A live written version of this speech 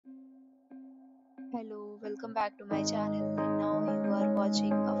Hello, welcome back to my channel. And now you are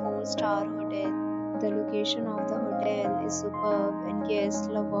watching a 4-star hotel. The location of the hotel is superb and guests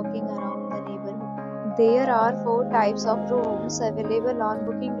love walking around the neighborhood. There are 4 types of rooms available on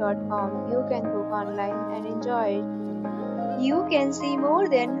booking.com. You can book online and enjoy it. You can see more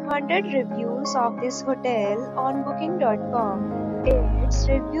than 100 reviews of this hotel on booking.com. Its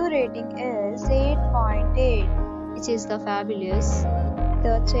review rating is 8.8, which is the fabulous.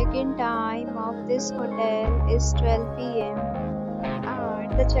 The check-in time of this hotel is 12 p.m.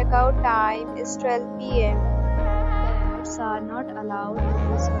 and the checkout time is 12 p.m. Pets are not allowed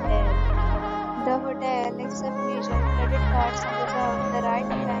in this hotel. The hotel accepts major credit cards and reserves the right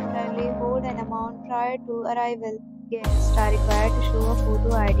to temporarily hold an amount prior to arrival. Guests are required to show a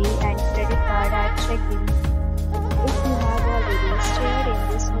photo ID and credit card at check-in. If you have already stayed in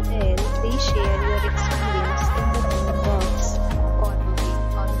this hotel, please share your experience in the comment box. For booking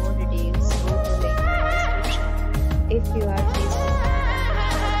or more details, go to link in the description. If you are facing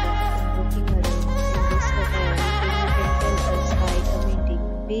any booking a room in this hotel, then you can tell us by commenting.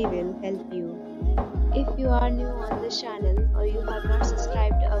 We will help you. If you are new on this channel or you have not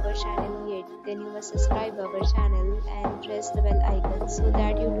subscribed our channel yet, then you must subscribe our channel and press the bell icon so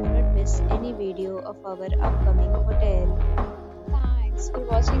that you do not miss any video of our upcoming hotel. Thanks for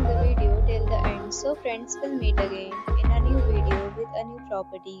watching the video till the end. So friends, will meet again in a new video with a new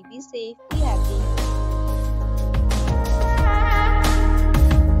property. Be safe, be happy.